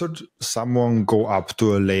 When should someone go up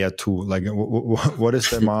to a layer 2? Like, what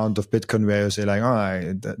is the amount of Bitcoin where you say like,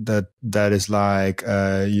 that is like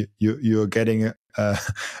you're getting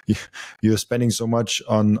you're spending so much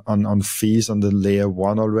on fees on the layer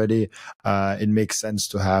 1 already. It makes sense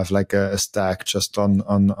to have like a stack just on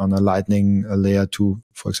a Lightning layer 2,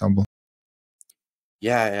 for example.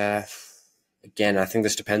 Yeah. Again, I think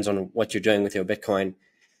this depends on what you're doing with your Bitcoin.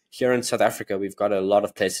 Here in South Africa, we've got a lot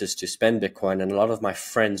of places to spend Bitcoin, and a lot of my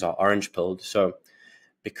friends are orange pilled. So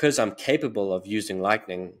because I'm capable of using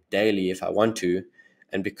Lightning daily if I want to,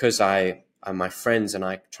 and because my friends and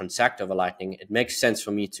I transact over Lightning, it makes sense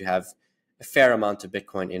for me to have a fair amount of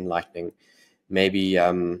Bitcoin in Lightning. Maybe,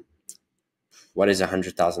 what is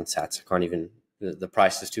 100,000 sats? I can't even, the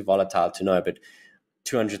price is too volatile to know, but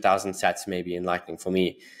 200,000 sats maybe in Lightning for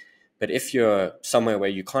me. But if you're somewhere where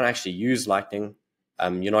you can't actually use Lightning,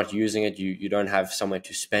 you're not using it, you don't have somewhere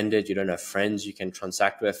to spend it, you don't have friends you can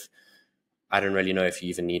transact with, I don't really know if you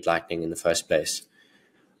even need Lightning in the first place.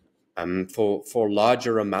 For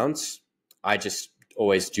larger amounts, I just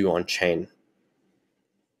always do on chain.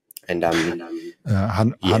 And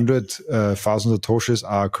 100,000 Satoshis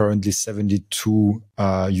are currently $72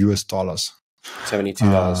 US.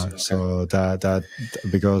 $72. Okay. So that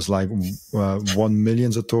because like 1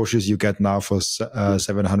 million Satoshis you get now for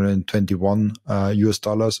 $721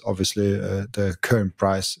 US. Obviously, the current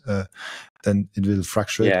price then it will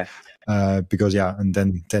fluctuate. Yeah. Because and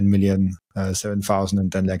then 10 million, 7,000,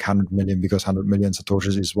 and then like 100 million, because 100 million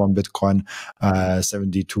Satoshis is one Bitcoin,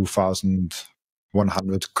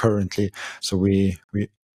 72,100 currently. So I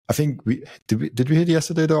think did we hit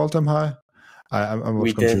yesterday the all-time high?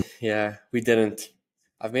 We did. Yeah, we didn't.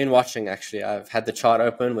 I've been watching, actually. I've had the chart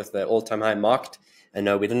open with the all-time high marked, and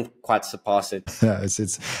no, we didn't quite surpass it. Yeah,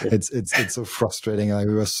 it's so frustrating. Like,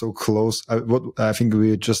 we were so close. I think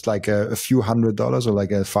we were just like a few $100 or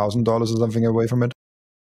like $1,000 or something away from it.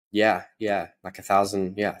 Yeah, like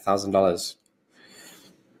 $1,000.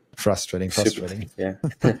 Frustrating. Yeah.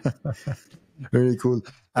 Very cool.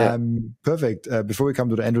 Yeah. Perfect. Before we come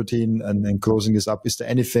to the end routine and closing this up, is there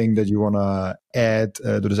anything that you want to add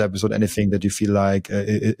to this episode? Anything that you feel like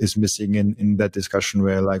is missing in that discussion,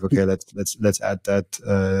 where like, okay, let's add that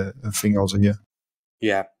thing also here?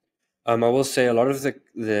 Yeah. I will say a lot of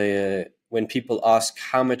the when people ask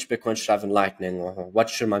how much Bitcoin should I have in Lightning, or what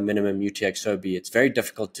should my minimum UTXO be, it's very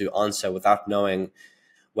difficult to answer without knowing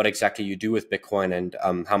what exactly you do with Bitcoin and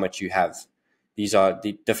how much you have. These are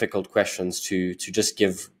the difficult questions to just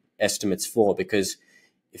give estimates for, because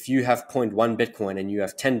if you have 0.1 Bitcoin and you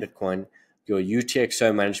have 10 Bitcoin, your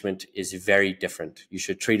UTXO management is very different. You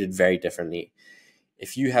should treat it very differently.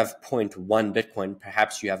 If you have 0.1 Bitcoin,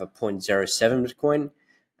 perhaps you have a 0.07 Bitcoin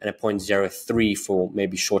and a 0.03 for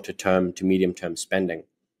maybe shorter term to medium term spending.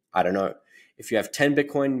 I don't know. If you have 10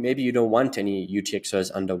 Bitcoin, maybe you don't want any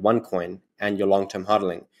UTXOs under one coin and you're long-term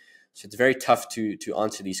hodling. So it's very tough to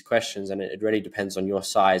answer these questions, and it really depends on your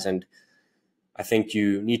size. And I think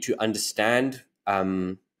you need to understand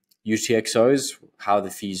UTXOs, how the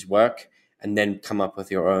fees work, and then come up with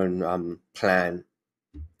your own plan.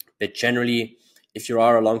 But generally, if you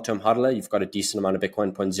are a long-term hodler, you've got a decent amount of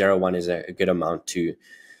Bitcoin. 0.01 is a good amount to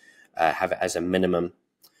have as a minimum.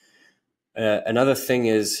 Another thing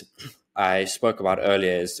is I spoke about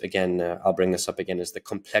earlier is, again, I'll bring this up again, is the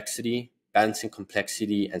complexity, balancing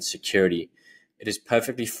complexity and security. It is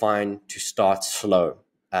perfectly fine to start slow,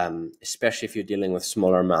 especially if you're dealing with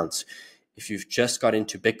smaller amounts. If you've just got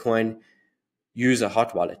into Bitcoin, use a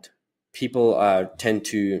hot wallet. People tend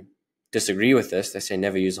to disagree with this. They say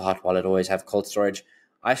never use a hot wallet, always have cold storage.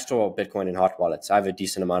 I store Bitcoin in hot wallets. I have a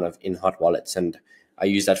decent amount of in hot wallets, and I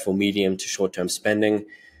use that for medium to short-term spending.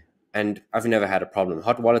 And I've never had a problem.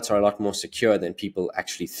 Hot wallets are a lot more secure than people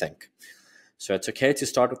actually think. So it's okay to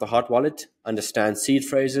start with a hot wallet, understand seed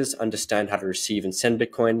phrases, understand how to receive and send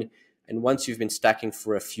Bitcoin. And once you've been stacking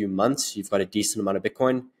for a few months, you've got a decent amount of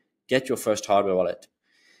Bitcoin, get your first hardware wallet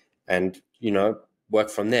and,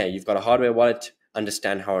 work from there. You've got a hardware wallet,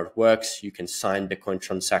 understand how it works. You can sign Bitcoin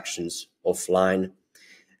transactions offline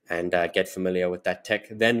and get familiar with that tech.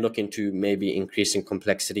 Then look into maybe increasing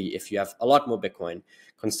complexity. If you have a lot more Bitcoin,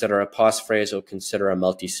 consider a passphrase or consider a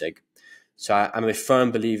multi-sig. So I'm a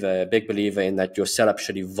big believer in that your setup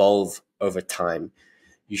should evolve over time.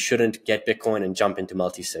 You shouldn't get Bitcoin and jump into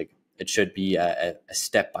multi-sig. It should be a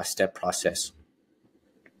step-by-step process.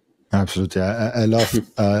 Absolutely. I love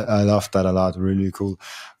that a lot. Really cool.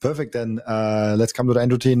 Perfect. Then let's come to the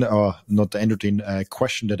end routine, or not the end routine.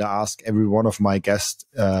 Question that I ask every one of my guests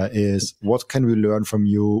is, what can we learn from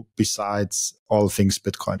you besides all things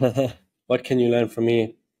Bitcoin? What can you learn from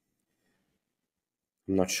me?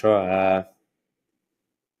 I'm not sure.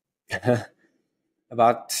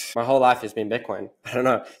 About my whole life has been Bitcoin. I don't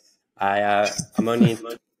know. I'm only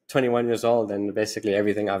 21 years old, and basically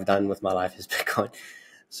everything I've done with my life is Bitcoin.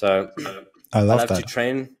 So I love to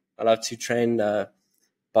train. I love to train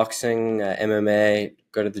boxing, MMA,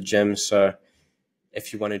 go to the gym. So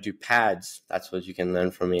if you want to do pads, that's what you can learn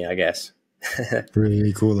from me, I guess.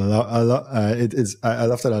 Really cool. I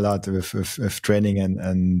love that a lot with training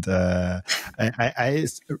and I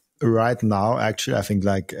right now, actually, I think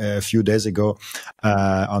like a few days ago,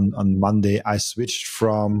 on Monday, I switched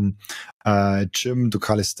from gym to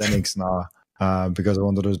calisthenics now. Because I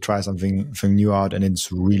wanted to try something new out, and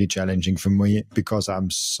it's really challenging for me because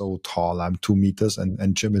I'm so tall. I'm 2 meters,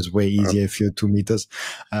 and gym is way easier if you're 2 meters.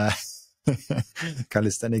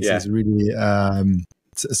 Calisthenics is really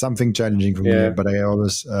it's something challenging for me, but I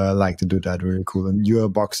always like to do that. Really cool. And you are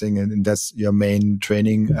boxing, and that's your main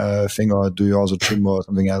training thing, or do you also gym or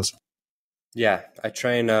something else? Yeah, I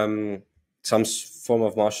train some form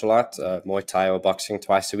of martial art, Muay Thai or boxing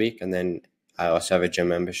twice a week, and then I also have a gym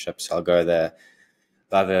membership, so I'll go there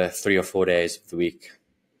about 3 or 4 days of the week.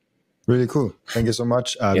 Really cool. Thank you so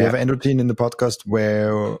much. We have an routine in the podcast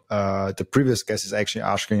where the previous guest is actually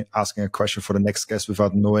asking a question for the next guest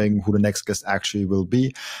without knowing who the next guest actually will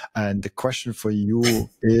be. And the question for you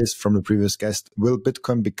is from the previous guest: will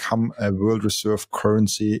Bitcoin become a world reserve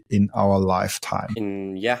currency in our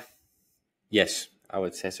lifetime? Yes, I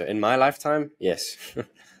would say so. In my lifetime, yes.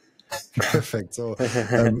 Perfect. So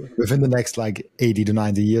within the next 80 to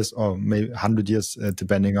 90 years, or maybe 100 years,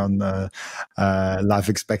 depending on life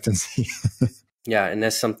expectancy. Yeah,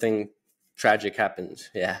 unless something tragic happens.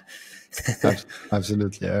 Yeah.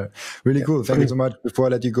 Absolutely. Yeah. Really cool. Thank you so much. Before I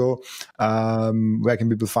let you go, where can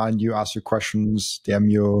people find you, ask you questions, DM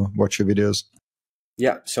you, watch your videos?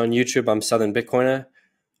 Yeah. So on YouTube, I'm Southern Bitcoiner.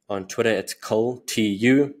 On Twitter, it's Cole,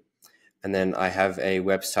 TU. And then I have a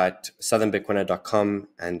website, southernbitcoiner.com,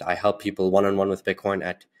 and I help people one-on-one with Bitcoin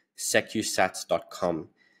at secusats.com.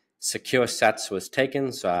 Secure Sats was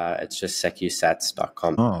taken, so it's just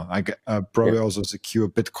secusats.com. Oh, probably also Secure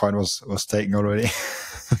Bitcoin was taken already.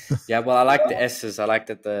 Yeah, well, I like the S's. I like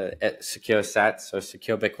that the Secure Sats, so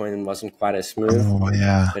Secure Bitcoin wasn't quite as smooth. Oh,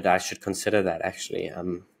 yeah. But I should consider that, actually.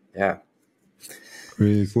 Yeah.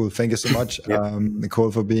 Really cool. Thank you so much, Nicole,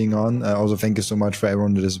 for being on. Also, thank you so much for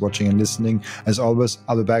everyone that is watching and listening. As always,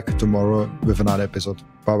 I'll be back tomorrow with another episode.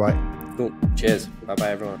 Bye-bye. Cool. Cheers. Bye-bye,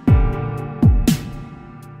 everyone.